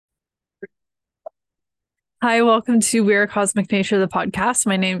Hi, welcome to We're Cosmic Nature, the podcast.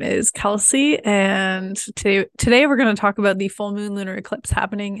 My name is Kelsey, and today we're going to talk about the full moon lunar eclipse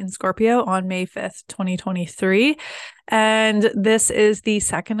happening in Scorpio on May 5th, 2023. And this is the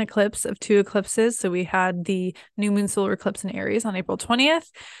second eclipse of two eclipses. So we had the new moon solar eclipse in Aries on April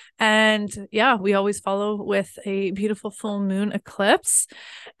 20th. And yeah, we always follow with a beautiful full moon eclipse.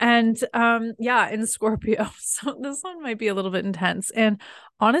 And in Scorpio. So this one might be a little bit intense. And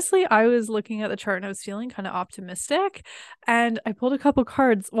honestly, I was looking at the chart and I was feeling kind of optimistic. And I pulled a couple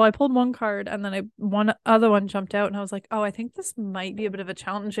cards. Well, I pulled one card and then one other one jumped out and I was like, oh, I think this might be a bit of a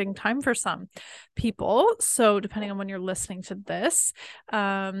challenging time for some people. So depending on when you're listening to this,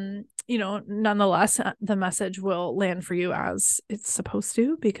 nonetheless, the message will land for you as it's supposed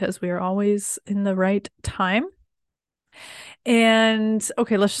to because we are always in the right time. And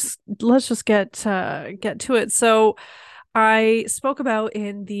okay, let's just get to it. So I spoke about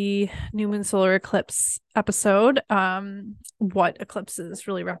in the new moon solar eclipse episode what eclipses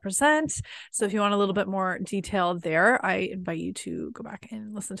really represent. So if you want a little bit more detail there, I invite you to go back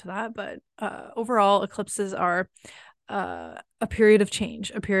and listen to that. But overall, eclipses are a period of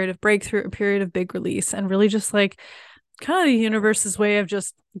change, a period of breakthrough, a period of big release, and really just like kind of the universe's way of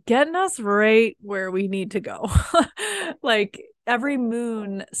just getting us right where we need to go. Like every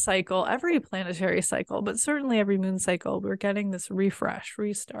moon cycle, every planetary cycle, but certainly every moon cycle, we're getting this refresh,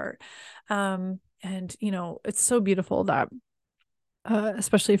 restart. And it's so beautiful that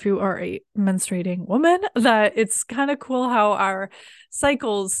especially if you are a menstruating woman, that it's kind of cool how our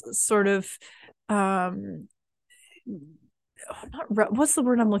cycles sort of what's the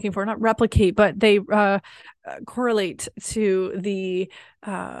word I'm looking for? Not replicate, but they correlate to the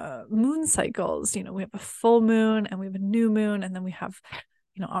moon cycles. We have a full moon and we have a new moon, and then we have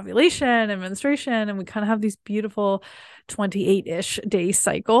ovulation and menstruation, and we kind of have these beautiful 28-ish day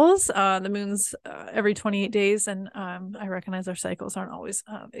cycles. The moon's every 28 days, and I recognize our cycles aren't always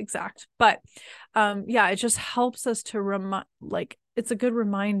exact, but it just helps us to it's a good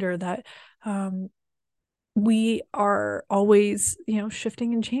reminder that we are always,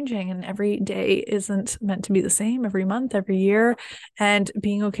 shifting and changing, and every day isn't meant to be the same every month, every year, and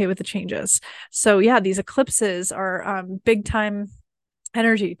being okay with the changes. So yeah, these eclipses are big time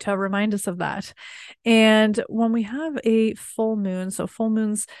energy to remind us of that. And when we have a full moon, so full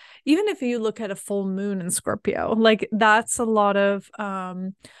moons, even if you look at a full moon in Scorpio, like that's a lot of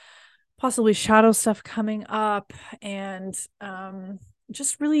possibly shadow stuff coming up, and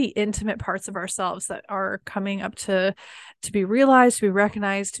just really intimate parts of ourselves that are coming up to be realized, to be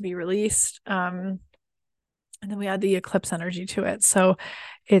recognized, to be released. And then we add the eclipse energy to it, so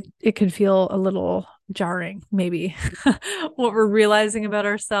it can feel a little jarring, maybe, what we're realizing about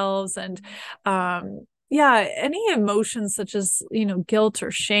ourselves. And any emotions such as guilt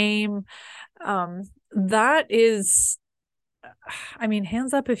or shame, that is, I mean,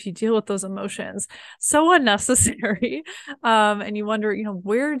 hands up if you deal with those emotions. So unnecessary. And you wonder,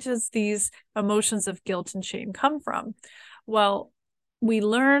 where does these emotions of guilt and shame come from? Well, we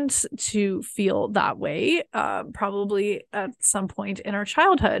learned to feel that way probably at some point in our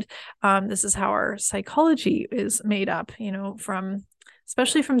childhood. This is how our psychology is made up,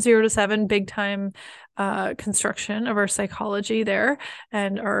 especially from 0 to 7, big time construction of our psychology there,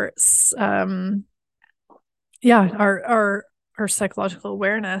 and our our psychological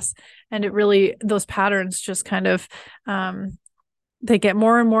awareness. And it really, those patterns just kind of they get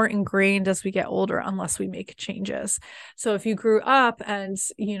more and more ingrained as we get older, unless we make changes. So if you grew up and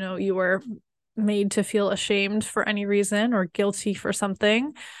you were made to feel ashamed for any reason or guilty for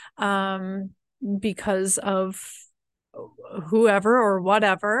something because of whoever or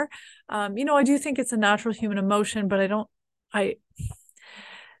whatever, I do think it's a natural human emotion, but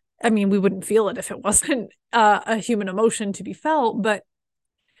I mean, we wouldn't feel it if it wasn't a human emotion to be felt. But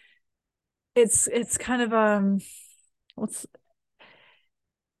it's kind of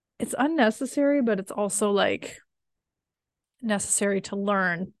it's unnecessary, but it's also like necessary to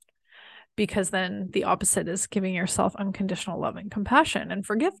learn, because then the opposite is giving yourself unconditional love and compassion and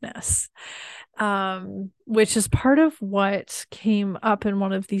forgiveness, which is part of what came up in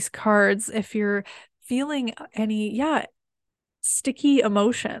one of these cards. If you're feeling any sticky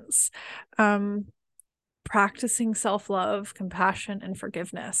emotions, practicing self-love, compassion, and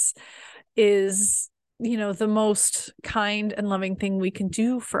forgiveness is the most kind and loving thing we can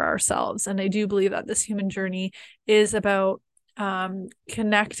do for ourselves. And I do believe that this human journey is about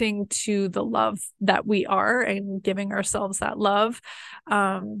connecting to the love that we are and giving ourselves that love,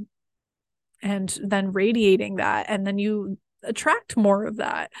 and then radiating that, and then you attract more of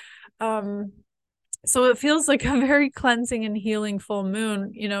that. So it feels like a very cleansing and healing full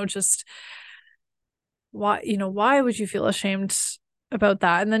moon, just why would you feel ashamed about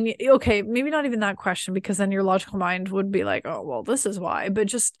that? And then, okay, maybe not even that question, because then your logical mind would be like, oh, well, this is why. But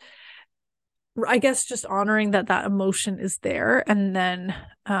just, I guess, just honoring that emotion is there, and then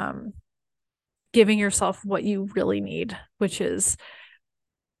giving yourself what you really need, which is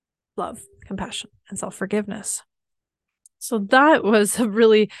love, compassion, and self-forgiveness. So that was a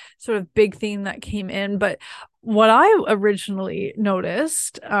really sort of big theme that came in. But what I originally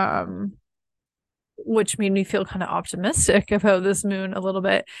noticed, which made me feel kind of optimistic about this moon a little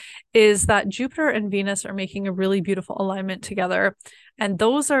bit, is that Jupiter and Venus are making a really beautiful alignment together. And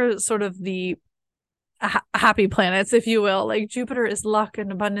those are sort of the happy planets, if you will. Like Jupiter is luck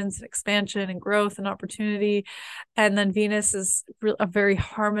and abundance and expansion and growth and opportunity. And then Venus is a very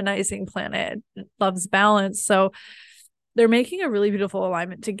harmonizing planet, it loves balance. So they're making a really beautiful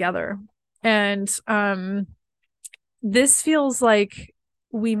alignment together. And this feels like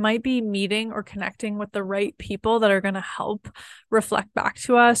we might be meeting or connecting with the right people that are going to help reflect back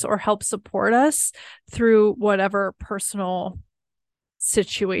to us or help support us through whatever personal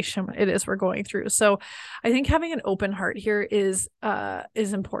situation it is we're going through. So I think having an open heart here is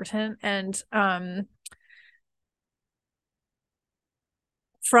important. And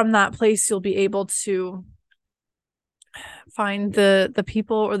from that place, you'll be able to find the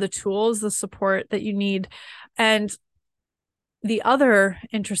people or the tools, the support that you need. And the other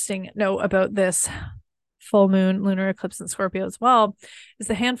interesting note about this full moon lunar eclipse in Scorpio as well is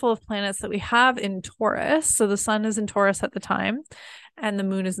the handful of planets that we have in Taurus. So the sun is in Taurus at the time, and the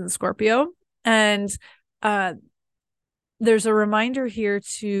moon is in Scorpio. And there's a reminder here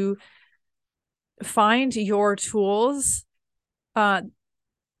to find your tools that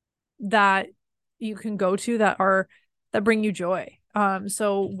you can go to that bring you joy.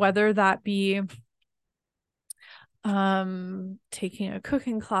 So whether that be taking a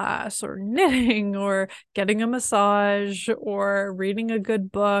cooking class or knitting or getting a massage or reading a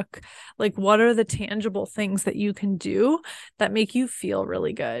good book, like what are the tangible things that you can do that make you feel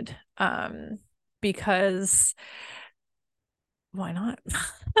really good? Because why not?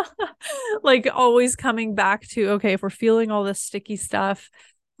 Like always coming back to, okay, if we're feeling all this sticky stuff,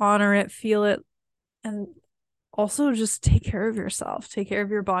 honor it, feel it, and also just take care of yourself, take care of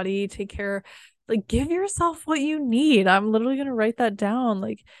your body, like give yourself what you need. I'm literally going to write that down.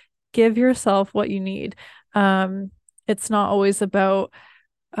 Like give yourself what you need. It's not always about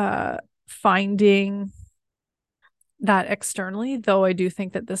finding that externally, though I do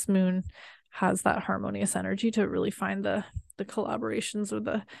think that this moon has that harmonious energy to really find the collaborations or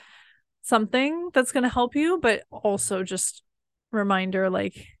the something that's going to help you, but also just reminder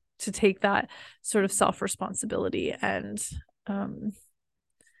like to take that sort of self-responsibility and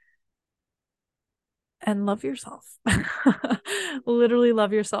love yourself. Literally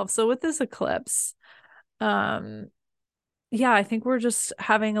love yourself. So with this eclipse, yeah, I think we're just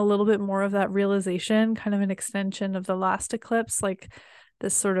having a little bit more of that realization, kind of an extension of the last eclipse, like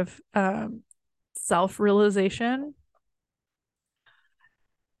this sort of self-realization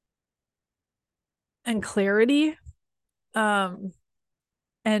and clarity.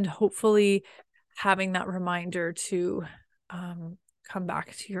 And hopefully having that reminder to come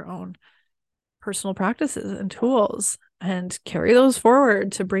back to your own personal practices and tools and carry those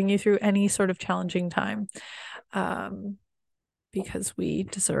forward to bring you through any sort of challenging time, because we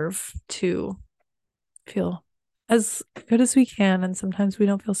deserve to feel as good as we can, and sometimes we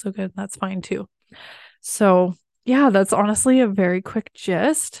don't feel so good, and that's fine too. So yeah, that's honestly a very quick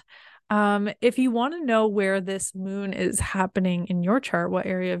gist. If you want to know where this moon is happening in your chart, what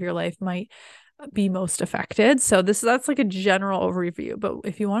area of your life might be most affected. So that's like a general overview, but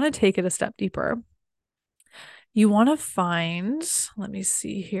if you want to take it a step deeper, you want to find, let me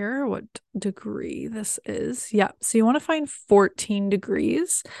see here what degree this is. Yeah, so you want to find 14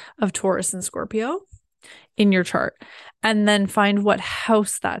 degrees of Taurus and Scorpio in your chart, and then find what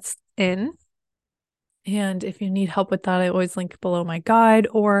house that's in. And if you need help with that, I always link below my guide,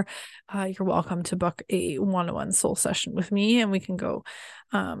 or you're welcome to book a one-on-one soul session with me, and we can go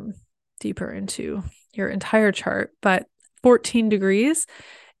deeper into your entire chart. But 14 degrees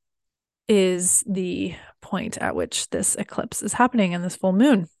is the point at which this eclipse is happening in this full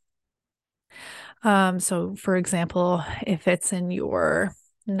moon. So for example, if it's in your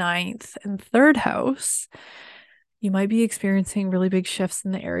 9th and 3rd house, you might be experiencing really big shifts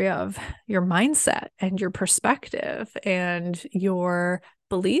in the area of your mindset and your perspective and your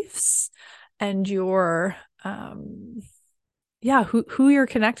beliefs and your who you're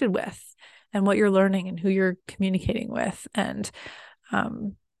connected with and what you're learning and who you're communicating with. And I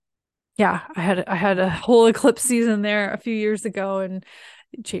had a whole eclipse season there a few years ago, and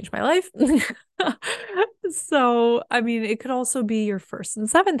It changed my life. So, I mean, it could also be your first and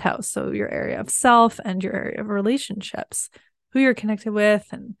seventh house. So, your area of self and your area of relationships, who you're connected with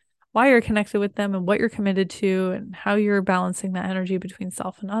and why you're connected with them and what you're committed to and how you're balancing that energy between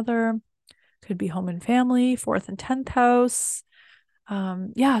self and other. Could be home and family, fourth and 10th house.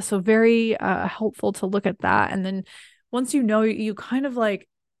 Yeah, so very helpful to look at that. And then once you know, you kind of like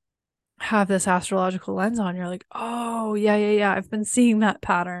have this astrological lens on, you're like, oh, yeah. I've been seeing that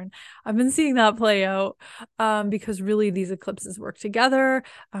pattern. I've been seeing that play out because really these eclipses work together.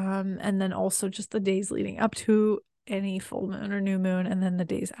 And then also just the days leading up to any full moon or new moon, and then the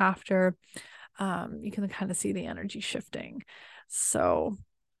days after, you can kind of see the energy shifting. So,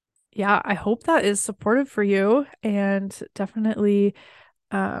 yeah, I hope that is supportive for you, and definitely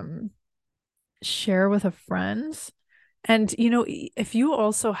share with a friend. And, if you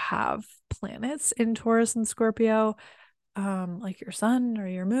also have planets in Taurus and Scorpio, like your sun or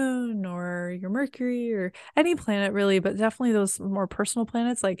your moon or your Mercury or any planet really, but definitely those more personal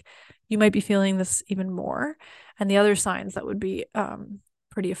planets, like you might be feeling this even more. And the other signs that would be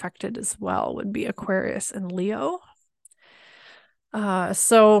pretty affected as well would be Aquarius and Leo.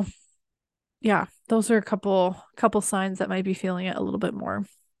 So yeah, those are a couple signs that might be feeling it a little bit more.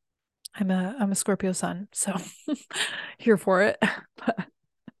 I'm a Scorpio sun, so here for it. But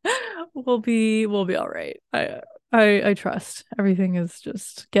we'll be all right. I trust everything is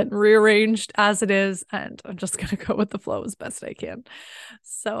just getting rearranged as it is, and I'm just gonna go with the flow as best I can.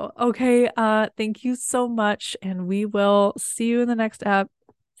 So, okay, thank you so much, and we will see you in the next app.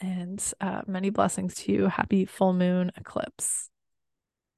 And many blessings to you. Happy full moon eclipse.